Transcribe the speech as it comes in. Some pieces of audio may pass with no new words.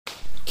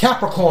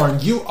Capricorn,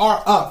 you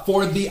are up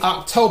for the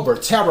October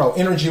Tarot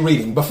Energy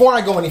Reading. Before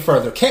I go any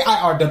further,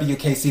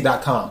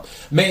 KIRWKC.com,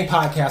 main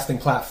podcasting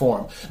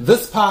platform.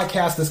 This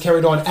podcast is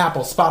carried on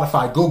Apple,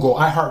 Spotify, Google,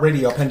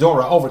 iHeartRadio,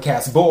 Pandora,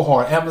 Overcast,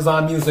 Bullhorn,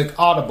 Amazon Music,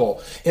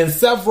 Audible, and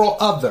several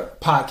other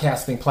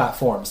podcasting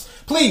platforms.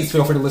 Please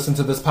feel free to listen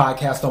to this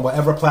podcast on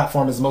whatever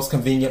platform is most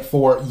convenient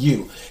for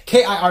you.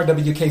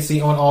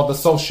 KIRWKC on all the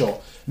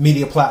social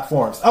media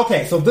platforms.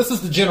 Okay, so this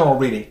is the general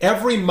reading.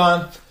 Every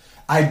month,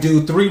 I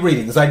do 3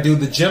 readings. I do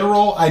the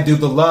general, I do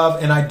the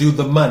love, and I do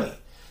the money.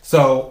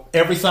 So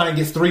every sign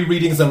gets 3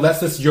 readings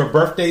unless it's your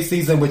birthday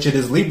season, which it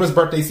is Libra's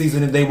birthday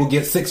season, and they will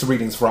get 6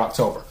 readings for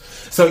October.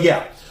 So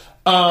yeah,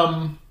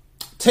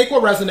 take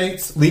what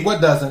resonates, leave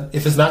what doesn't.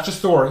 If it's not your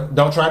story,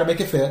 don't try to make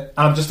it fit.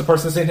 I'm just a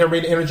person sitting here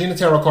reading energy and the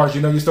tarot cards. You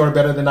know your story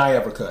better than I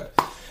ever could.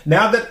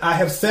 Now that I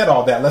have said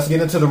all that, let's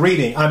get into the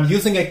reading. I'm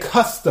using a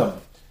custom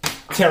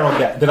tarot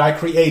deck that I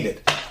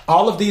created.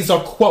 All of these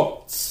are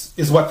quotes,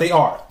 is what they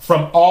are,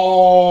 from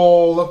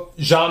all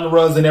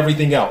genres and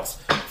everything else.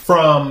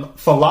 From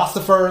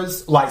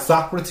philosophers like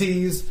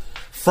Socrates,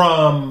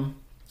 from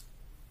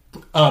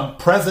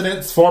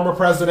presidents, former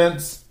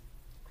presidents.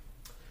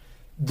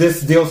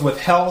 This deals with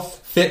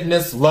health,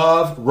 fitness,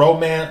 love,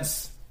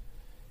 romance,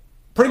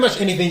 pretty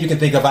much anything you can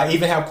think of. I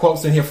even have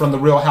quotes in here from the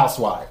Real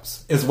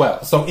Housewives as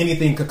well. So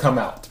anything could come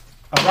out.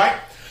 All right?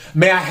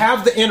 May I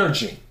have the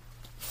energy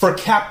for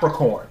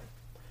Capricorn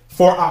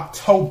for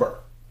October?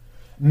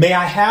 May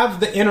I have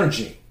the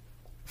energy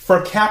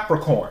for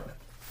Capricorn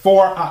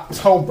for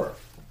October?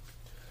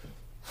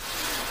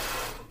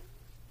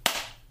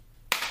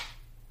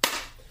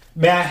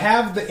 May I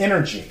have the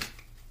energy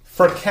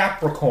for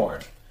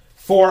Capricorn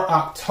for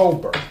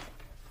October?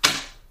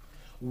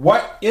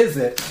 What is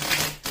it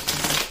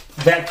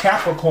that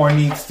Capricorn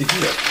needs to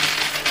hear?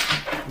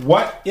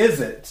 What is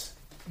it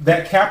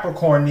that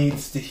Capricorn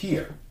needs to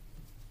hear?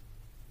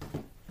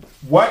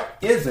 What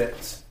is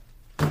it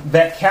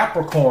that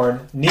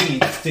Capricorn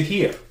needs to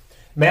hear?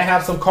 May I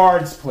have some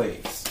cards,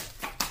 please?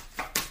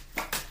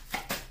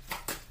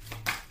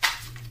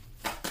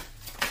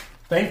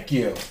 Thank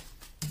you.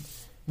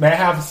 May I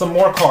have some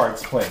more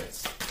cards,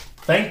 please?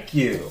 Thank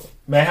you.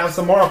 May I have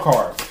some more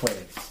cards,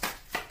 please?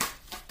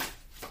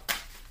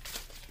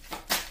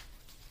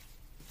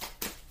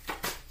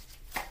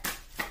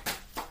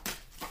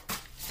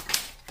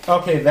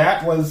 Okay,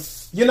 that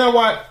was, you know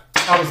what?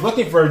 I was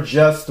looking for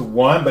just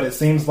one, but it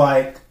seems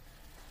like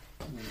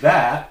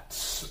that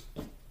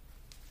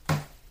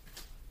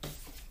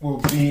will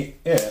be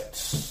it.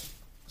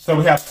 So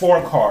we have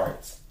 4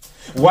 cards.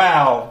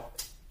 Wow.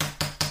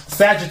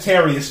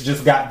 Sagittarius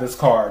just got this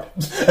card.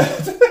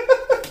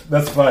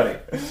 That's funny.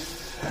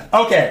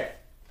 Okay.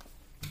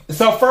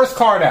 So first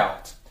card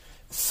out.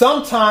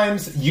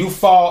 Sometimes you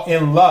fall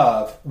in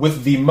love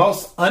with the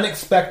most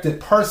unexpected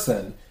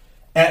person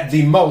at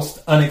the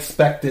most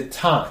unexpected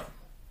time.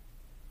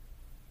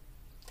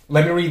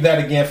 Let me read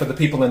that again for the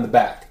people in the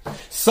back.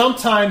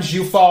 Sometimes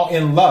you fall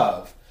in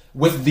love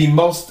with the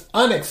most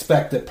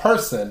unexpected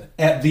person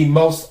at the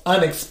most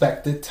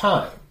unexpected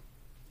time.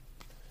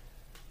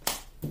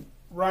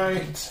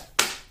 Right.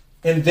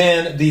 And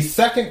then the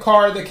second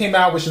card that came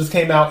out, which just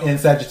came out in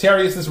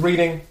Sagittarius'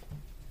 reading,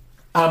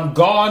 I'm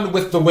Gone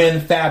with the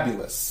Wind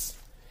Fabulous.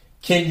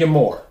 Kenya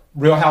Moore,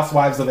 Real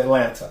Housewives of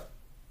Atlanta.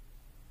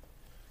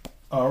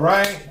 All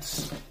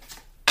right.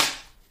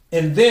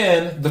 And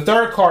then the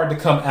third card to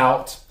come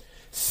out,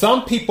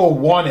 some people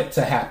want it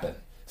to happen.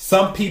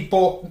 Some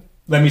people,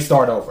 let me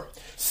start over.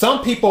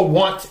 Some people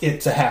want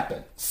it to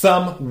happen.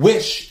 Some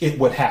wish it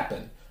would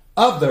happen.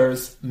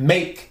 Others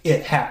make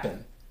it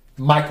happen.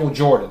 Michael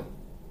Jordan.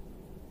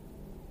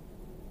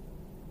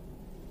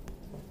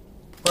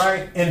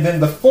 Right? And then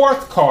the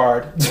fourth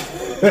card,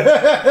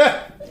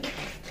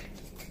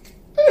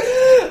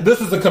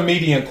 this is a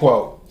comedian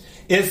quote.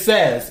 It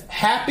says,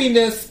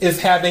 happiness is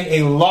having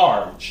a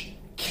large,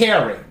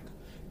 caring,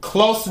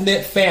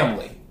 close-knit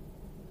family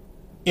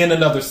in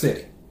another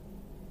city,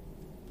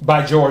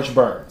 by George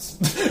Burns.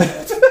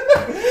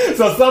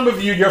 So some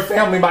of you, your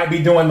family might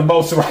be doing the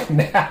most right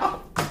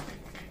now.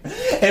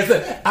 And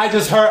so, I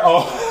just heard,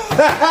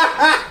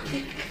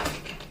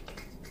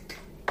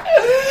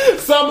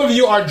 some of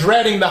you are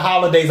dreading the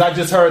holidays. I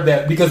just heard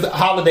that because the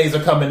holidays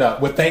are coming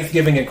up with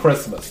Thanksgiving and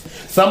Christmas.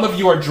 Some of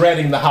you are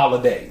dreading the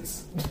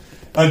holidays.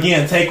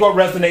 Again, take what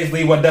resonates,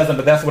 leave what doesn't,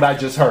 but that's what I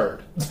just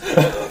heard.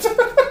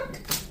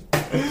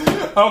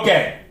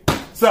 Okay.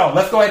 So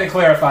let's go ahead and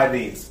clarify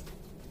these.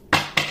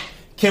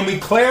 Can we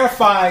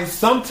clarify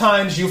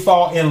sometimes you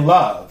fall in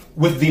love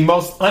with the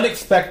most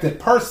unexpected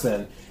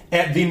person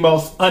at the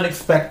most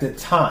unexpected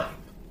time?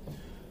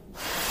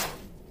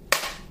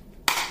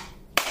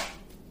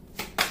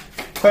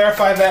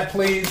 Clarify that,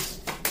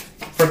 please,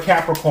 for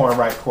Capricorn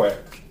right quick.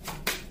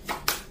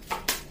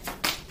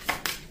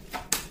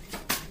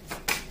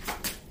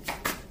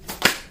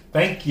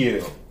 Thank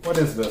you. What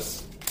is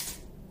this?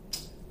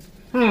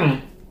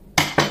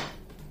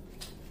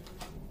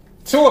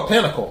 Two of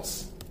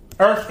Pentacles,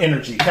 Earth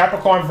energy,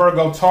 Capricorn,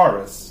 Virgo,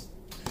 Taurus.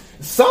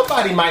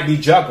 Somebody might be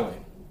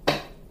juggling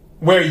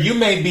where you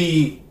may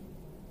be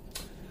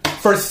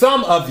For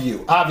some of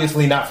you,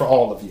 obviously not for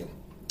all of you,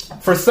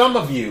 for some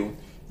of you,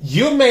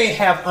 you may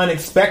have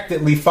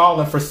unexpectedly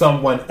fallen for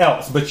someone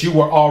else, but you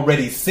were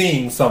already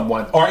seeing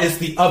someone, or it's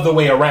the other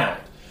way around.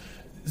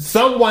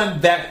 Someone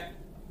that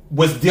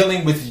was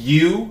dealing with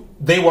you,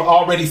 they were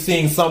already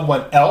seeing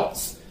someone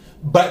else,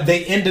 but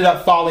they ended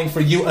up falling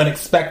for you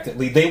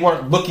unexpectedly. They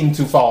weren't looking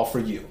to fall for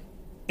you.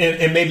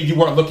 And maybe you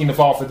weren't looking to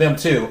fall for them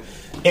too.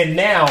 And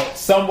now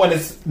someone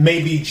is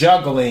maybe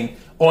juggling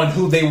on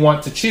who they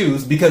want to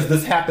choose because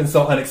this happened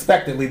so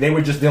unexpectedly. They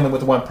were just dealing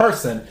with one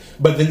person,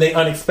 but then they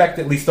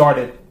unexpectedly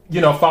started,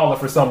 falling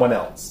for someone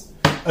else.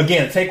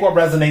 Again, take what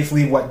resonates,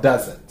 leave what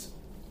doesn't.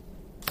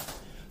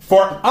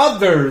 For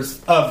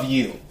others of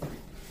you,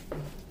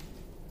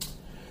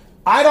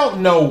 I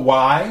don't know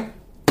why,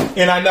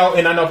 and I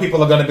know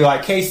people are going to be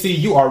like, KC,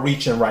 you are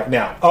reaching right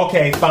now.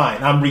 Okay,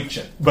 fine, I'm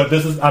reaching. But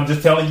I'm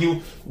just telling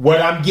you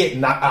what I'm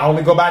getting. I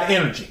only go by the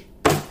energy.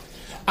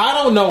 I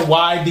don't know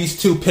why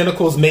these two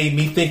pentacles made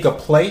me think of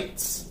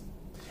plates,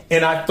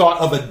 and I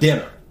thought of a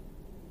dinner.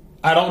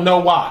 I don't know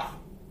why,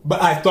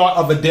 but I thought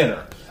of a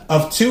dinner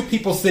of two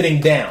people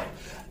sitting down.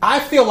 I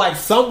feel like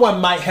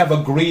someone might have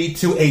agreed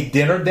to a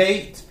dinner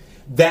date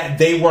that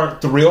they weren't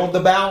thrilled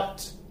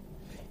about,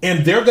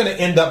 and they're going to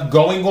end up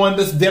going on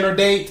this dinner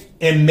date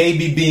and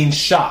maybe being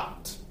shocked.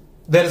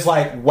 That it's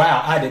like,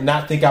 wow, I did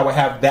not think I would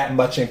have that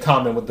much in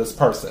common with this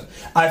person.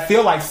 I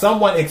feel like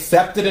someone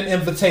accepted an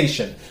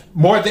invitation.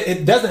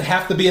 It doesn't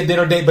have to be a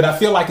dinner date, but I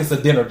feel like it's a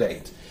dinner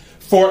date.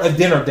 For a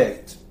dinner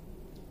date.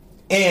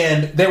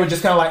 And they were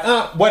just kind of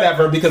like,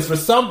 whatever. Because for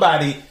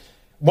somebody,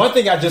 one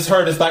thing I just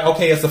heard is like,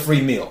 okay, it's a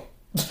free meal.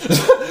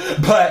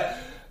 But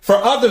for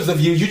others of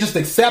you, you just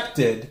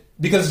accepted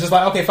because it's just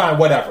like, okay, fine,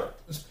 whatever.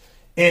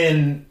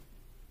 And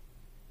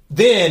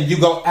then you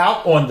go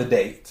out on the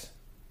date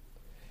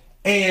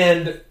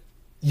and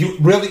you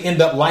really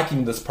end up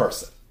liking this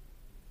person.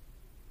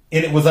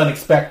 And it was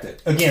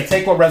unexpected. Again,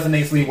 take what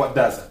resonates, leave what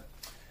doesn't.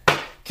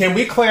 Can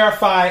we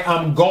clarify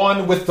I'm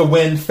Gone with the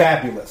Wind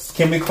Fabulous?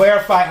 Can we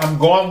clarify I'm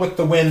Gone with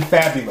the Wind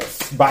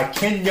Fabulous by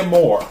Kenya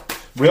Moore,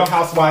 Real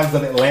Housewives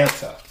of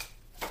Atlanta.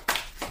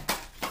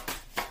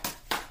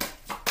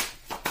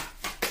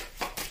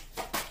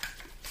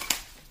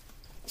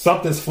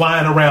 Something's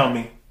flying around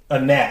me. A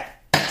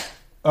gnat.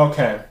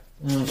 Okay.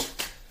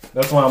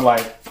 That's why I'm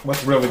like,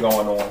 what's really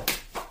going on?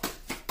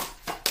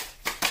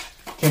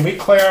 Can we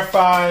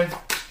clarify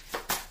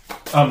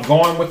I'm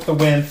Going with the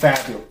Wind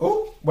Fabulous?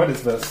 Ooh, what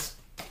is this?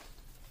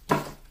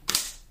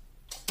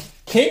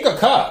 King of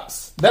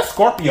Cups. That's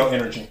Scorpio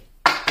energy.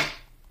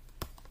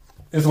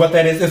 Is what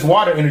that is. It's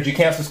water energy.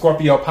 Cancer,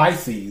 Scorpio,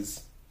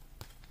 Pisces.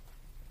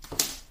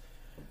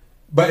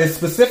 But it's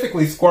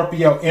specifically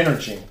Scorpio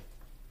energy.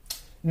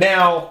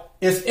 Now,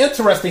 it's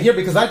interesting here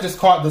because I just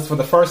caught this for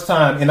the first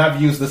time and I've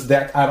used this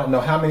deck I don't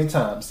know how many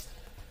times.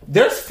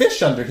 There's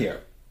fish under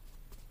here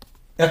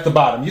at the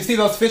bottom. You see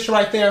those fish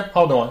right there?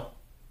 Hold on.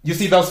 You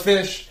see those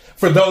fish?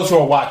 For those who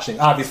are watching,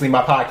 obviously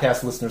my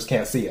podcast listeners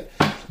can't see it.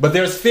 But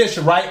there's fish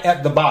right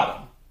at the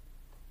bottom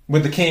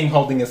with the king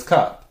holding his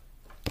cup.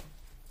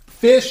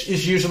 Fish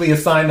is usually a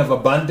sign of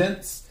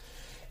abundance.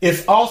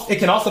 It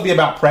can also be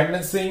about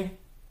pregnancy.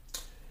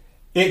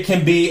 It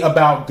can be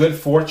about good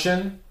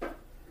fortune.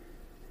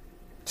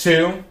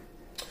 Too.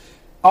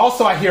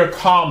 Also, I hear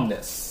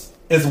calmness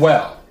as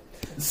well.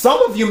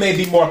 Some of you may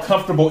be more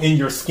comfortable in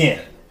your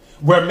skin,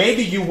 where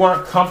maybe you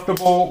weren't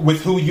comfortable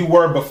with who you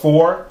were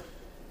before,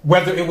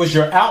 whether it was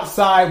your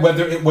outside,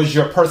 whether it was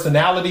your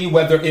personality,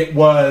 whether it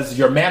was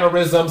your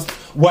mannerisms,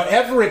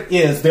 whatever it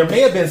is, there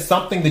may have been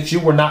something that you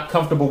were not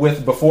comfortable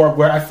with before,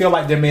 where I feel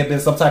like there may have been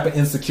some type of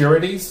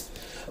insecurities,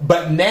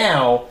 but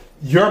now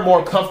you're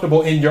more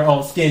comfortable in your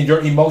own skin.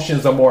 Your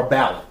emotions are more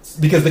balanced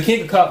because the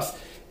King of Cups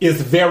is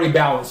very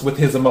balanced with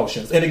his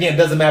emotions. And again, it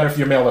doesn't matter if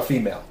you're male or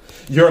female.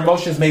 Your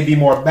emotions may be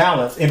more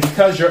balanced. And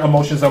because your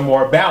emotions are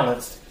more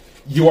balanced,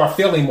 you are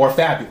feeling more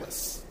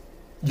fabulous.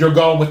 You're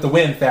going with the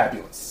wind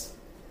fabulous.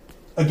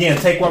 Again,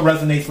 take what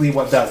resonates, leave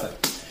what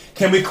doesn't.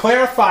 Can we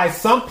clarify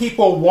some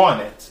people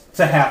want it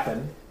to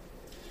happen?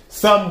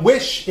 Some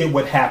wish it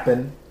would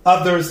happen.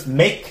 Others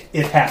make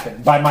it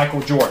happen by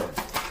Michael Jordan.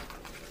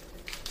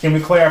 Can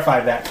we clarify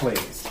that,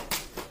 please?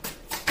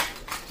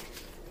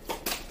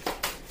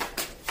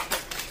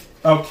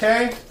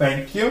 Okay,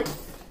 thank you.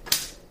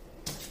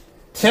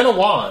 Ten of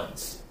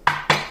Wands.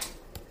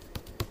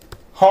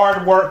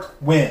 Hard work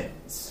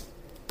wins.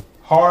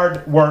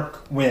 Hard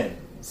work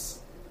wins.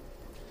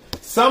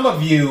 Some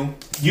of you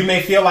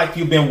may feel like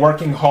you've been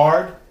working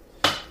hard,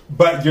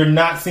 but you're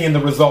not seeing the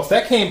results.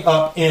 That came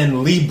up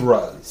in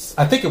Libra's.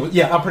 I think it was,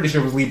 I'm pretty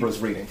sure it was Libra's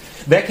reading.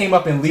 That came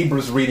up in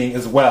Libra's reading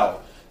as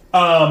well.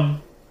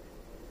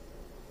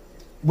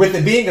 With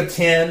it being a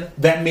 10,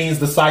 that means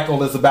the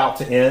cycle is about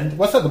to end.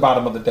 What's at the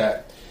bottom of the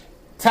deck?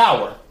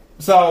 Tower.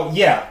 So,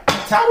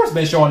 Tower's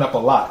been showing up a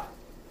lot.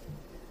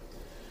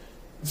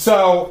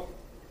 So,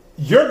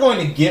 you're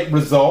going to get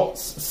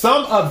results.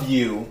 Some of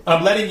you,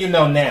 I'm letting you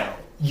know now,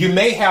 you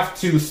may have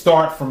to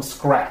start from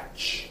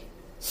scratch.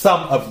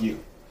 Some of you.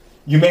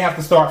 You may have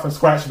to start from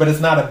scratch, but it's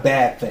not a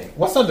bad thing.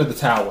 What's under the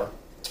Tower?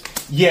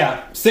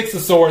 Yeah, Six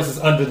of Swords is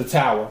under the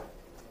Tower.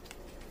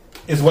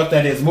 Is what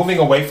that is. Moving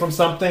away from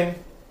something.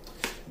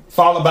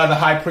 Followed by the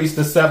High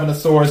Priestess, Seven of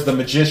Swords, the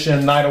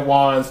Magician, Knight of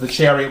Wands, the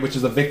Chariot, which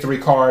is a victory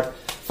card,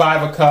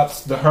 Five of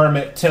Cups, the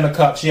Hermit, Ten of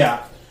Cups.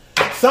 Yeah.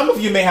 Some of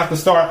you may have to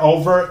start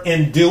over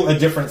and do a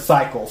different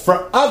cycle.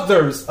 For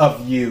others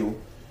of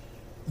you,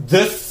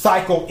 this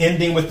cycle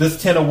ending with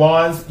this Ten of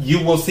Wands,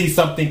 you will see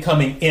something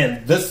coming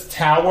in. This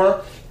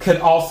Tower could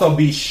also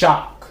be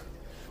shock,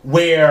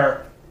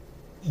 where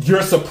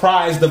you're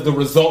surprised of the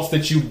results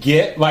that you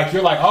get. Like,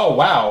 you're like, oh,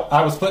 wow,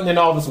 I was putting in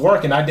all this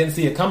work and I didn't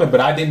see it coming, but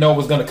I didn't know it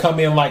was going to come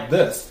in like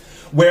this.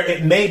 Where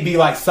it may be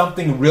like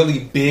something really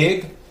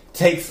big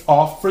takes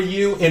off for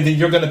you and then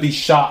you're going to be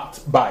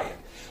shocked by it.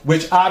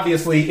 Which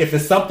obviously, if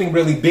it's something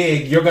really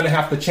big, you're going to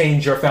have to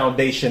change your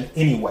foundation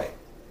anyway.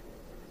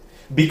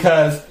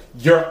 Because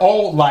your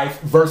old life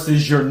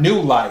versus your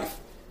new life,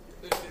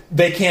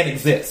 they can't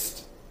exist.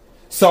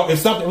 So if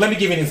something, let me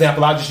give you an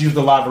example. I'll just use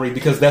the lottery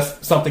because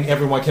that's something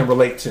everyone can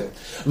relate to.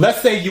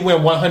 Let's say you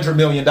win $100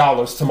 million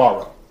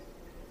tomorrow.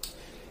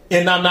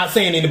 And I'm not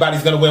saying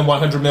anybody's going to win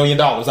 $100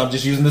 million. I'm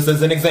just using this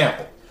as an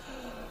example.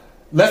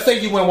 Let's say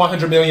you win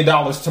 $100 million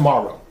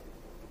tomorrow.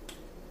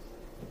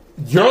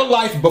 Your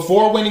life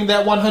before winning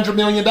that $100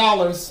 million,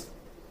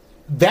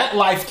 that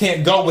life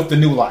can't go with the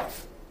new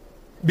life.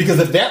 Because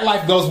if that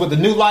life goes with the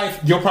new life,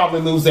 you'll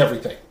probably lose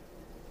everything.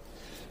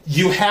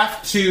 You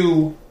have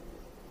to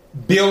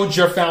build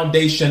your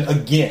foundation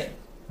again.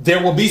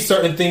 There will be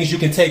certain things you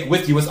can take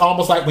with you. It's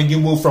almost like when you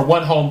move from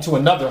one home to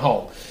another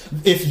home.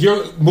 If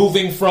you're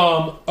moving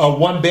from a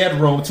one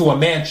bedroom to a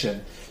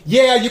mansion,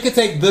 yeah, you can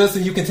take this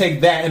and you can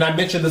take that. And I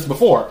mentioned this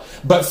before,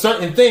 but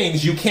certain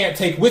things you can't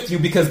take with you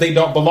because they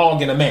don't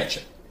belong in a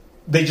mansion.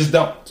 They just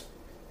don't.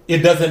 It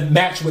doesn't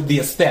match with the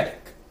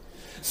aesthetic.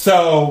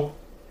 So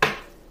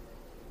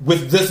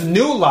with this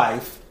new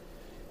life,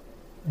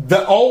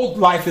 the old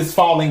life is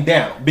falling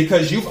down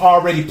because you've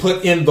already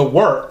put in the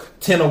work,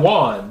 Ten of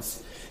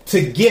Wands, to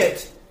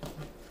get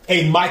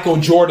a Michael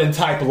Jordan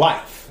type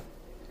life.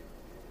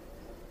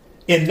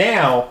 And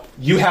now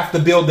you have to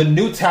build a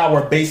new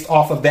tower based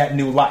off of that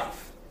new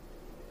life.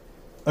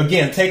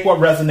 Again, take what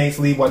resonates,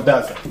 leave what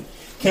doesn't.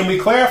 Can we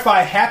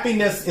clarify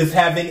happiness is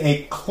having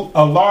a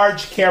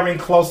large, caring,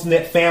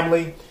 close-knit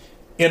family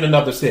in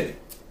another city?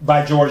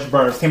 By George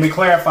Burns. Can we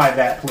clarify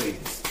that,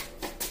 please?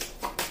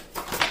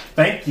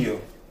 Thank you.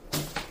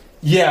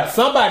 Yeah,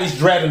 somebody's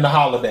dreading the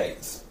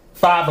holidays.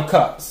 Five of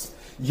Cups.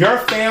 Your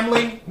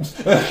family,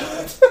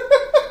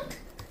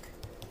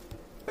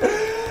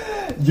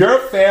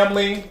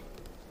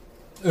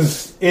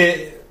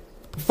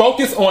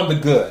 focus on the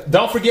good.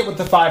 Don't forget with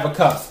the Five of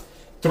Cups.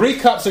 3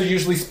 cups are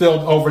usually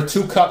spilled over,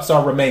 2 cups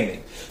are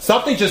remaining.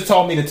 Something just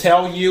told me to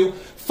tell you,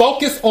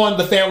 focus on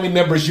the family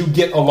members you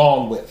get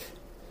along with.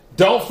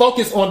 Don't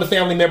focus on the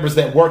family members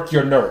that work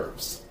your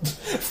nerves.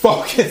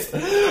 Focus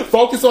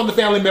on the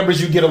family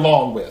members you get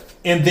along with.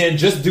 And then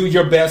just do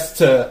your best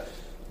to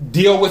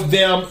deal with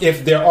them.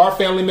 If there are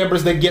family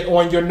members that get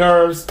on your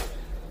nerves,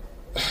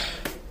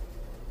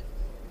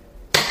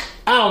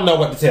 I don't know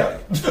what to tell you.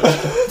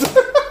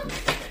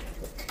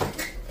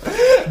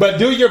 But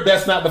do your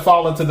best not to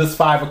fall into this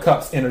Five of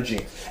Cups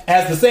energy.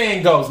 As the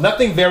saying goes,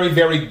 nothing very,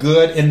 very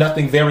good and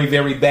nothing very,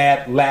 very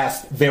bad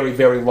lasts very,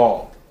 very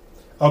long.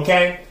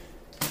 Okay?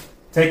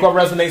 Take what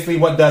resonates,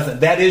 leave what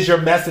doesn't. That is your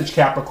message,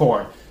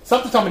 Capricorn.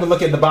 Something told me to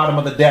look at the bottom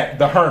of the deck,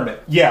 the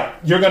Hermit. Yeah,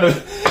 you're gonna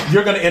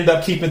end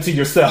up keeping to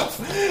yourself.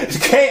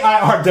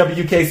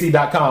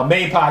 KIRWKC.com,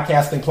 main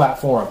podcasting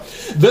platform.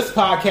 This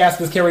podcast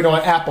is carried on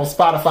Apple,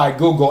 Spotify,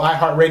 Google,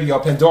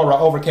 iHeartRadio, Pandora,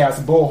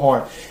 Overcast,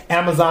 Bullhorn,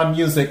 Amazon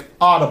Music,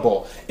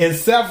 Audible, and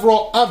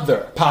several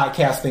other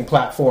podcasting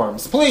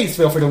platforms. Please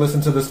feel free to listen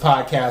to this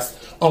podcast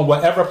on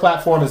whatever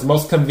platform is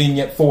most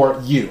convenient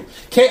for you.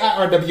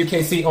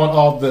 KIRWKC on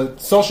all the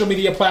social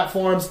media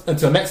platforms.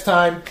 Until next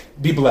time,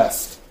 be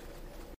blessed.